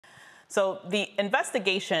So the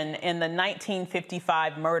investigation in the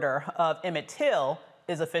 1955 murder of Emmett Till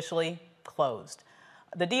is officially closed.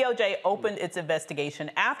 The DOJ opened its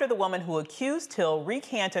investigation after the woman who accused Till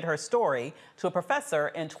recanted her story to a professor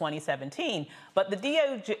in 2017. But the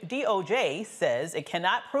DOJ says it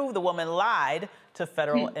cannot prove the woman lied to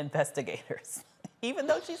federal investigators, even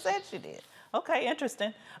though she said she did. Okay,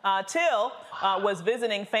 interesting. Till was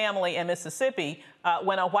visiting family in Mississippi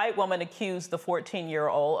when a white woman accused the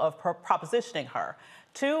 14-year-old of propositioning her.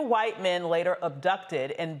 Two white men later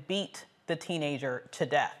abducted and beat the teenager to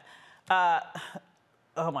death.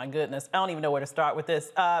 Oh my goodness, I don't even know where to start with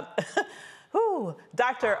this.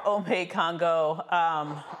 Dr. Ome Congo,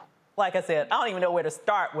 like I said, I don't even know where to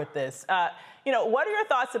start with this. What are your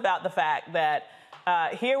thoughts about the fact that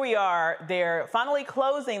here we are, they're finally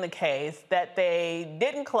closing the case that they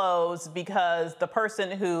didn't close because the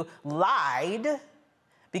person who lied,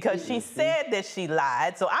 because she said that she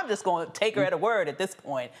lied, so I'm just going to take her at a word at this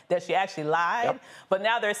point, that she actually lied, but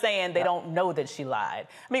now they're saying they don't know that she lied.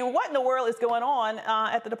 I mean, what in the world is going on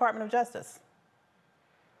at the Department of Justice?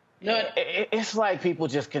 No, it's like people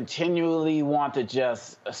just continually want to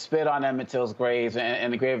just spit on Emmett Till's grave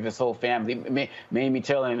and the grave of his whole family, Mamie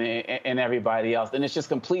Till and everybody else. And it's just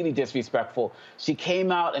completely disrespectful. She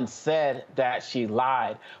came out and said that she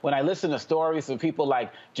lied. When I listen to stories of people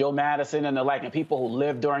like Joe Madison and the like, and people who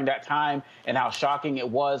lived during that time and how shocking it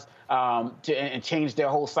was and changed their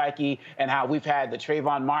whole psyche, and how we've had the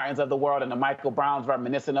Trayvon Martins of the world and the Michael Browns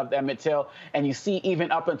reminiscent of Emmett Till. And you see,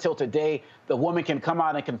 even up until today, the woman can come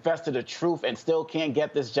out and confess to the truth and still can't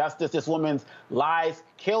get this justice. This woman's lies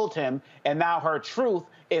killed him, and now her truth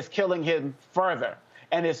is killing him further.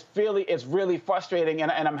 And it's really frustrating,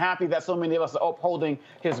 and I'm happy that so many of us are upholding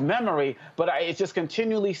his memory, but it just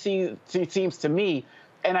continually seems to me,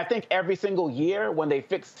 and I think every single year when they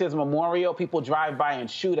fix his memorial, people drive by and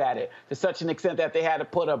shoot at it to such an extent that they had to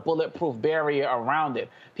put a bulletproof barrier around it.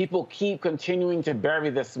 People keep continuing to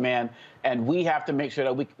bury this man, and we have to make sure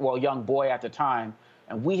that young boy at the time,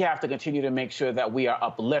 and we have to continue to make sure that we are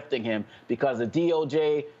uplifting him, because the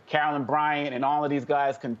DOJ, Carolyn Bryant, and all of these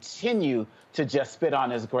guys continue to just spit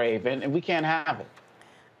on his grave, and we can't have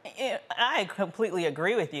it. I completely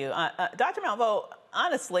agree with you. Dr. Malveaux,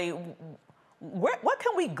 honestly, what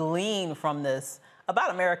can we glean from this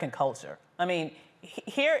about American culture? I mean,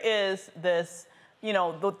 here is this,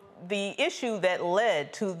 the issue that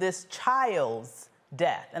led to this child's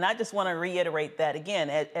death. And I just want to reiterate that again,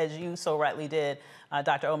 as you so rightly did,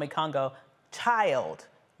 Dr. Ome Congo, child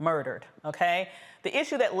murdered, okay? The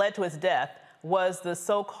issue that led to his death was the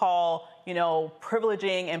so-called,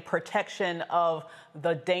 privileging and protection of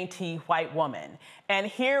the dainty white woman. And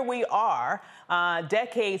here we are,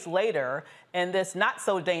 decades later, and this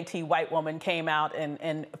not-so-dainty white woman came out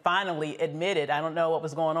and finally admitted, I don't know what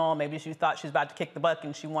was going on, maybe she thought she was about to kick the bucket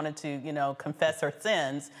and she wanted to, confess her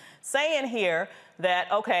sins, saying here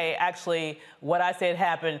that, okay, actually, what I said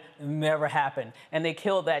happened never happened. And they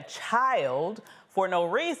killed that child for no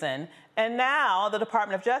reason. And now the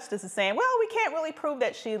Department of Justice is saying, well, we can't really prove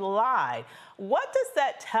that she lied. What does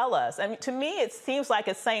that tell us? I mean, to me, it seems like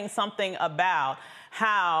it's saying something about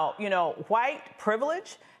how, white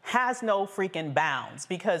privilege has no freaking bounds,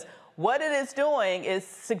 because what it is doing is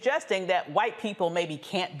suggesting that white people maybe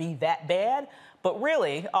can't be that bad, but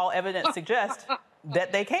really all evidence suggests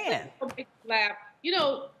that they can. Laugh.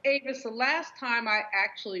 Avis, the last time I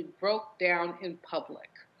actually broke down in public,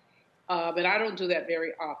 and I don't do that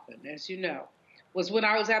very often, as you know, was when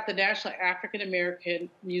I was at the National African American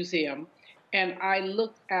Museum, and I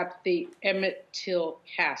looked at the Emmett Till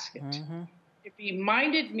casket. Mm-hmm. It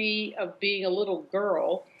reminded me of being a little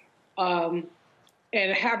girl and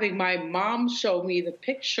having my mom show me the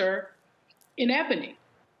picture in ebony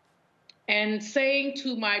and saying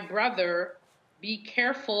to my brother, be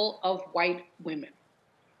careful of white women.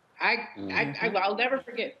 I'll never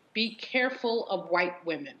forget, be careful of white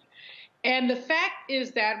women. And the fact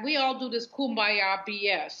is that we all do this kumbaya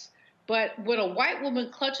BS, but when a white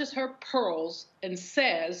woman clutches her pearls and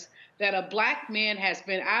says that a black man has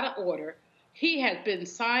been out of order, he has been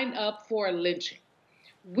signed up for a lynching.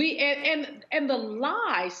 And the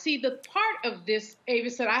lie, see, the part of this,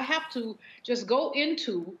 Avis, that I have to just go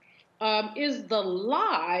into is the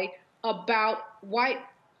lie about white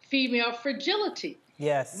female fragility.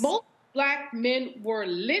 Yes. Most black men were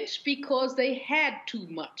lynched because they had too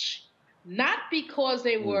much, not because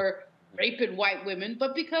they were raping white women,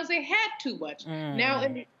 but because they had too much. Now,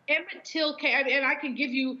 in Emmett Till case, and I can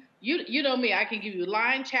give you, you know me, I can give you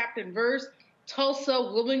line, chapter, and verse. Tulsa,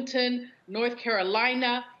 Wilmington, North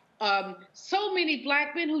Carolina, so many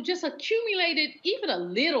black men who just accumulated even a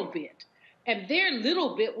little bit. and their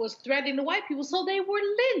little bit was threatening the white people. So they were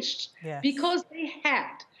lynched because they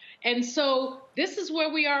had. And so this is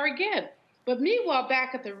where we are again. But meanwhile,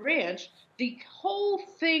 back at the ranch, the whole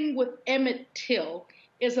thing with Emmett Till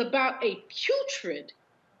is about a putrid,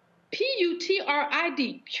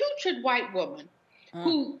 P-U-T-R-I-D, putrid white woman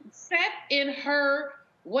who sat in her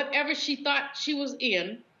whatever she thought she was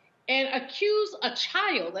in and accused a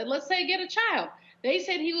child. And let's say again, a child. They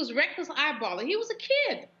said he was reckless eyeballing. He was a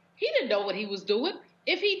kid. He didn't know what he was doing.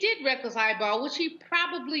 If he did reckless eyeball, which he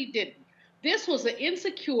probably didn't. This was an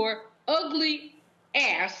insecure, ugly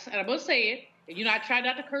ass, and I'm going to say it, and you know I try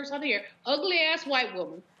not to curse on the air, ugly ass white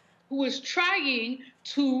woman who was trying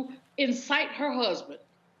to incite her husband.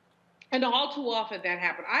 And all too often that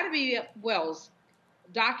happened. Ida B. Wells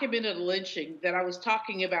documented a lynching that I was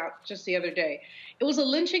talking about just the other day. It was a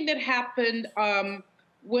lynching that happened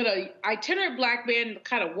when an itinerant black man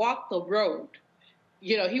kind of walked the road.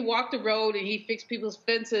 You know, he walked the road and he fixed people's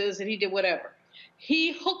fences and he did whatever.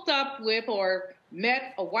 He hooked up with or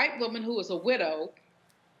met a white woman who was a widow,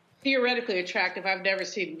 theoretically attractive. I've never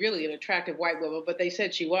seen really an attractive white woman, but they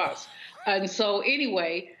said she was. And so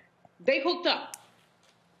anyway, they hooked up.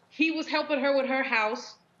 He was helping her with her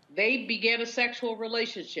house. They began a sexual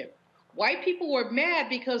relationship. White people were mad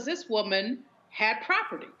because this woman had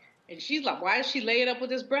property. And she's like, why is she laying up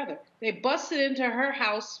with his brother? They busted into her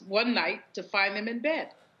house one night to find them in bed.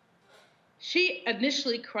 She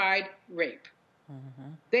initially cried rape.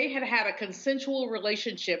 Mm-hmm. They had had a consensual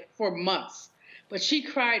relationship for months, but she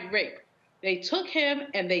cried rape. They took him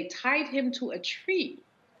and they tied him to a tree.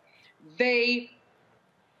 They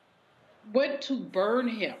went to burn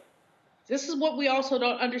him. This is what we also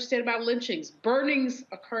don't understand about lynchings. Burnings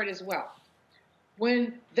occurred as well.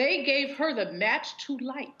 When they gave her the match to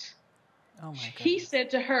light, he said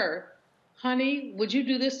to her, honey, would you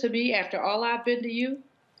do this to me after all I've been to you?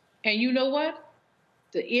 And you know what?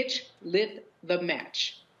 The itch lit the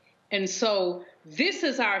match. And so this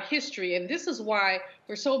is our history, and this is why,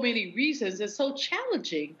 for so many reasons, it's so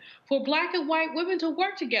challenging for black and white women to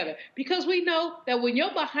work together, because we know that when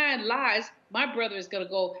you're behind lies, my brother is going to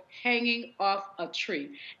go hanging off a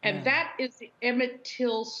tree. And that is the Emmett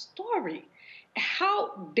Till story.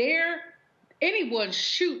 How dare anyone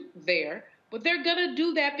shoot there? But they're going to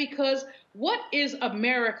do that because what is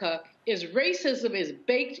America is racism is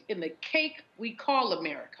baked in the cake we call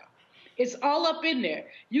America. It's all up in there.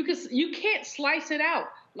 You can't slice it out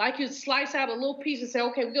like you slice out a little piece and say,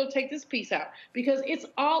 okay, we're going to take this piece out, because it's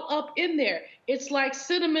all up in there. It's like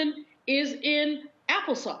cinnamon is in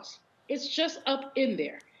applesauce. It's just up in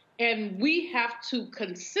there. And we have to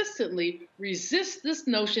consistently resist this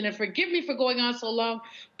notion, and forgive me for going on so long,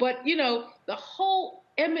 but, you know, the whole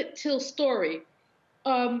Emmett Till story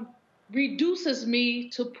reduces me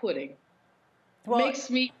to pudding. Makes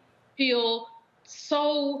me feel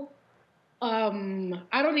so, I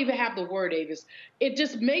don't even have the word, Avis. It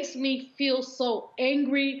just makes me feel so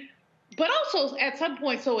angry, but also at some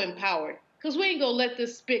point so empowered, because we ain't going to let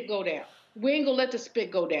this spit go down. We ain't going to let the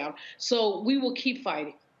spit go down. So we will keep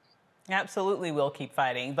fighting. Absolutely, we'll keep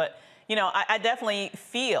fighting. But, you know, I definitely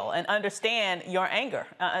feel and understand your anger.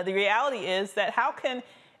 The reality is that how can,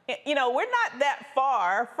 you know, we're not that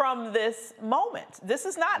far from this moment. This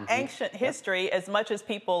is not ancient history as much as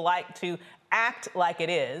people like to act like it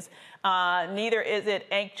is. Neither is it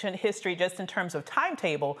ancient history just in terms of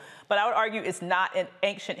timetable, but I would argue it's not an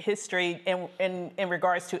ancient history in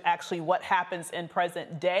regards to actually what happens in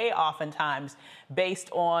present day oftentimes based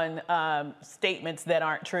on statements that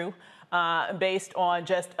aren't true, based on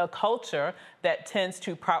just a culture that tends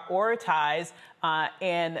to prioritize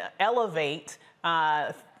and elevate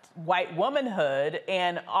white womanhood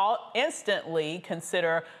and instantly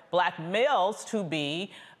consider black males to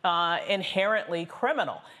be inherently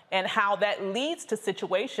criminal, and how that leads to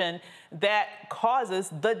situation that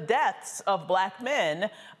causes the deaths of black men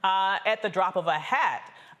at the drop of a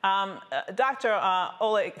hat. Dr.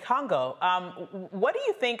 Ole Congo, what do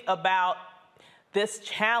you think about this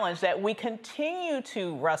challenge that we continue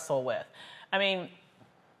to wrestle with? I mean,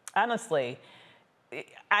 honestly,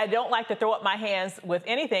 I don't like to throw up my hands with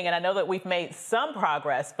anything, and I know that we've made some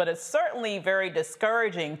progress, but it's certainly very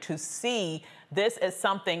discouraging to see this as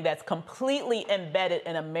something that's completely embedded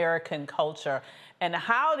in American culture. And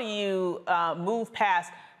how do you move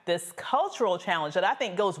past this cultural challenge that I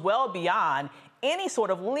think goes well beyond any sort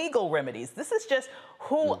of legal remedies? This is just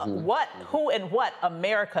who and what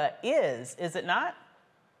America is it not?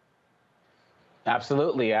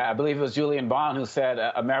 Absolutely. I believe it was Julian Bond who said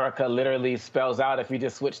America literally spells out, if you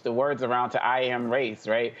just switch the words around, to I am race,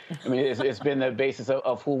 right? I mean, it's been the basis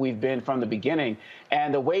of who we've been from the beginning.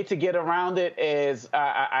 And the way to get around it is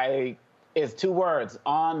I is two words: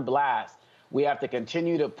 on blast. We have to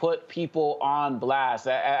continue to put people on blast.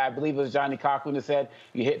 I believe it was Johnny Cochran who said,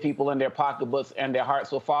 you hit people in their pocketbooks and their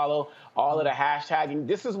hearts will follow. All of the hashtagging.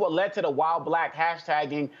 This is what led to the Wild Black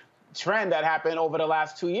hashtagging trend that happened over the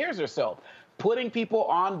last 2 years or so. Putting people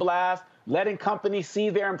on blast, letting companies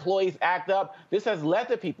see their employees act up. This has led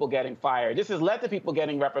to people getting fired. This has led to people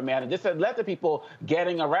getting reprimanded. This has led to people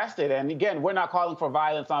getting arrested. And again, we're not calling for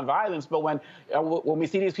violence on violence, but when we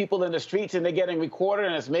see these people in the streets and they're getting recorded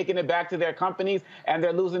and it's making it back to their companies and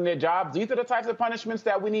they're losing their jobs, these are the types of punishments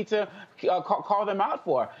that we need to call them out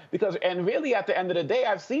for. Because, and really at the end of the day,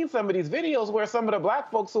 I've seen some of these videos where some of the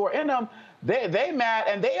black folks who are in them, they mad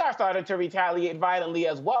and they are starting to retaliate violently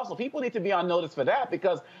as well. So people need to be on notice for that,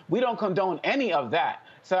 because we don't condone any of that.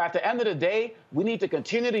 So at the end of the day, we need to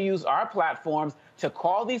continue to use our platforms to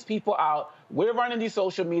call these people out. We're running these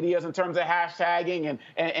social medias in terms of hashtagging,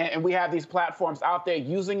 and we have these platforms out there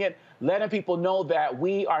using it, letting people know that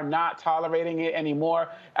we are not tolerating it anymore.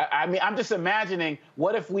 I mean, I'm just imagining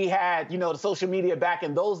what if we had, you know, the social media back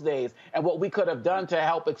in those days and what we could have done to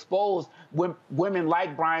help expose women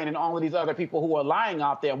like Brian and all of these other people who are lying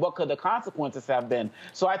out there, and what could the consequences have been.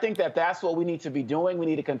 So I think that that's what we need to be doing. We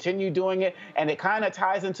need to continue doing it. And it kind of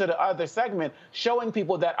ties into the other segment, showing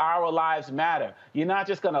people that our lives matter. You're not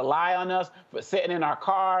just going to lie on us for sitting in our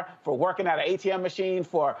car, for working at an ATM machine,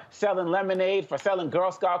 for selling lemonade, for selling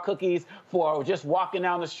Girl Scout cookies, for just walking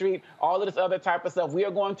down the street, all of this other type of stuff. We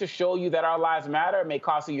are going to show you that our lives matter. It may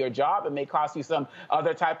cost you your job. It may cost you some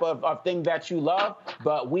other type of thing that you love,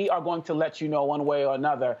 but we are going to let you know one way or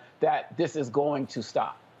another that this is going to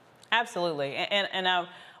stop. Absolutely. And I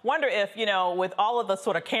wonder if, you know, with all of the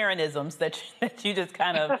sort of Karenisms that you just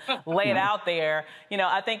kind of laid out there, you know,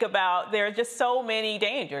 I think about there are just so many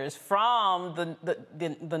dangers, from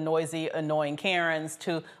the noisy, annoying Karens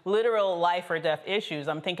to literal life or death issues.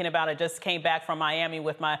 I'm thinking about it. Just came back from Miami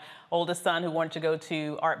with my oldest son, who wanted to go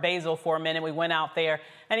to Art Basel for a minute. We went out there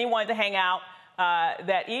and he wanted to hang out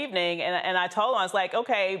that evening. And I told him, I was like,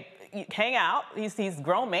 okay, hang out. He's a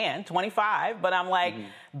grown man, 25, but I'm like,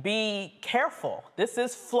 be careful. This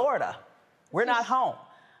is Florida. We're not home.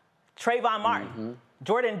 Trayvon Martin,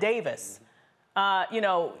 Jordan Davis. You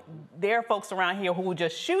know, there are folks around here who will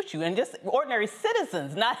just shoot you, and just ordinary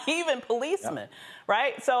citizens, not even policemen,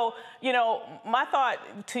 right? So, you know, my thought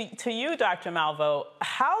to you, Dr. Malveaux,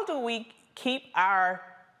 how do we keep our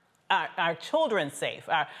children safe,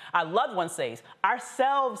 our loved ones safe,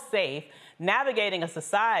 ourselves safe, navigating a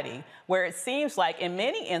society where it seems like in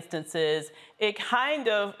many instances it kind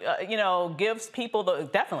of, you know, gives people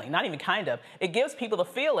it gives people the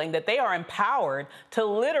feeling that they are empowered to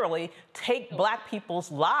literally take Black people's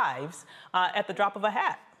lives at the drop of a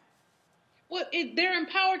hat? Well, they're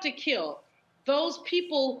empowered to kill. Those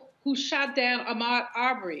people who shot down Ahmaud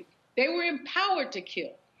Arbery, they were empowered to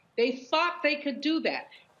kill. They thought they could do that.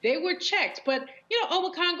 They were checked. But, you know,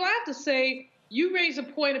 Omicron, I have to say, you raise a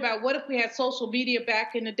point about what if we had social media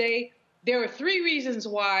back in the day. There are 3 reasons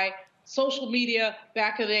why social media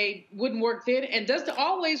back in the day wouldn't work then and doesn't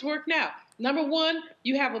always work now. Number 1,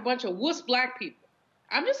 you have a bunch of wuss Black people.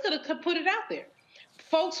 I'm just going to put it out there.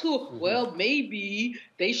 Folks who, well, maybe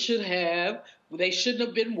they shouldn't have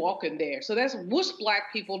been walking there. So that's wuss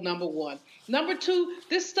Black people, number 1. Number 2,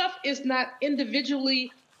 this stuff is not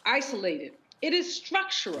individually isolated. It is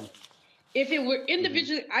structural. If it were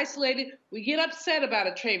individually isolated, we get upset about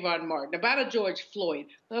a Trayvon Martin, about a George Floyd,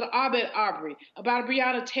 about an Emmett Arbery, about a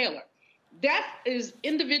Breonna Taylor. That is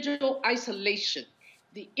individual isolation.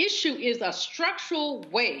 The issue is a structural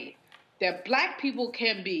way that Black people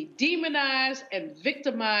can be demonized and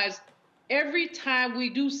victimized every time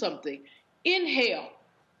we do something. Inhale,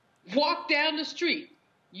 walk down the street,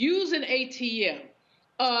 use an ATM,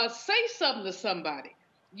 say something to somebody.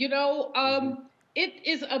 You know, it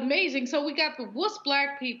is amazing. So we got the wuss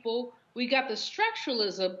Black people, we got the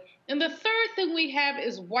structuralism, and the third thing we have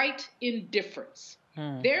is white indifference.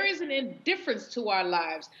 There is an indifference to our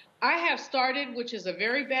lives. I have started, which is a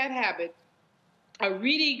very bad habit,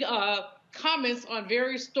 reading comments on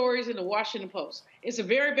various stories in the Washington Post. It's a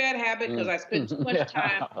very bad habit because I spend too much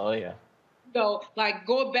time. You know, like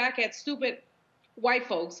going back at stupid white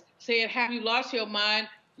folks saying, have you lost your mind?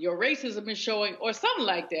 Your racism is showing, or something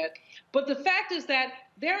like that. But the fact is that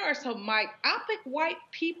there are some myopic white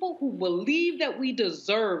people who believe that we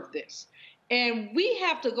deserve this. And we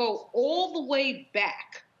have to go all the way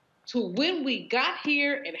back to when we got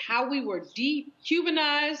here and how we were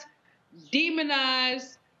dehumanized,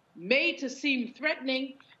 demonized, made to seem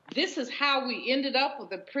threatening. This is how we ended up with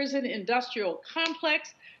the prison industrial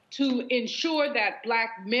complex to ensure that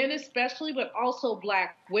Black men especially, but also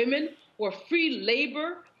Black women, were free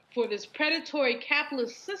labor for this predatory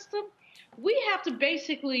capitalist system, we have to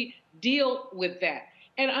basically deal with that.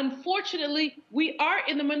 And unfortunately, we are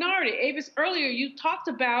in the minority. Avis, earlier you talked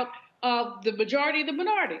about the majority of the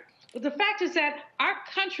minority. But the fact is that our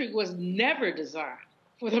country was never designed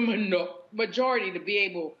for the majority to be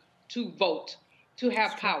able to vote, to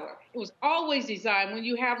have power. It was always designed, when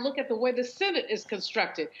you look at the way the Senate is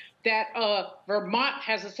constructed, that Vermont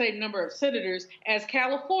has the same number of senators as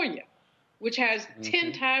California, which has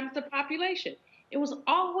 10 times the population. It was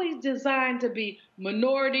always designed to be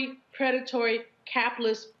minority, predatory,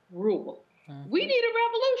 capitalist rule. We need a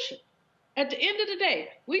revolution. At the end of the day,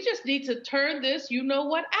 we just need to turn this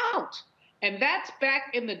you-know-what out. And that's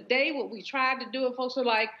back in the day what we tried to do, and folks are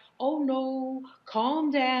like, oh, no, calm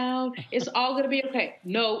down. It's all going to be okay.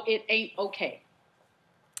 No, it ain't okay.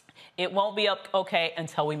 It won't be okay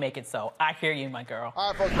until we make it so. I hear you, my girl.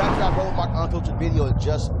 All right, folks, back to our roadblock unfiltered video in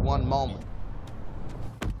just one moment.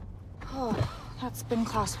 Oh, that spin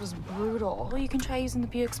class was brutal. Well, you can try using the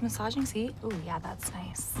Buick's massaging seat. Ooh, yeah, that's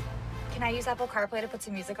nice. Can I use Apple CarPlay to put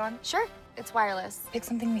some music on? Sure, it's wireless. Pick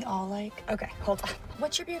something we all like. Okay, hold on.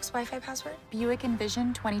 What's your Buick's Wi-Fi password? Buick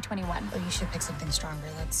Envision 2021. Oh, you should pick something stronger.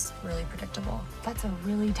 That's really predictable. That's a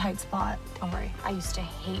really tight spot. Don't worry, I used to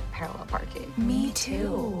hate parallel parking. Me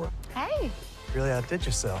too. Hey. Really outdid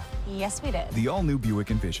yourself. Yes, we did. The all-new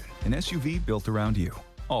Buick Envision, an SUV built around you,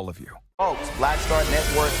 all of you. Folks, Black Star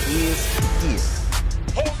Network is here.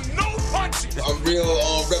 Oh, no punches! I'm real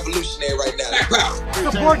revolutionary right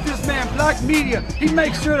now. Support this man, Black Media. He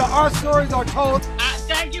makes sure that our stories are told.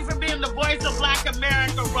 Thank you for being the voice of Black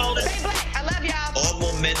America, Roland. Stay black. I love y'all.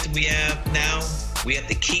 All momentum we have now, we have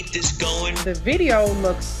to keep this going. The video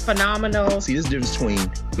looks phenomenal. See, this difference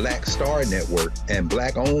between Black Star Network and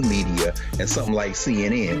Black-owned media and something like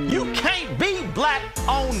CNN. You can't be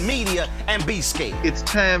Black-owned media and be scared. It's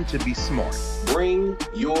time to be smart. Bring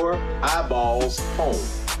your eyeballs home.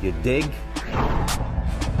 You dig?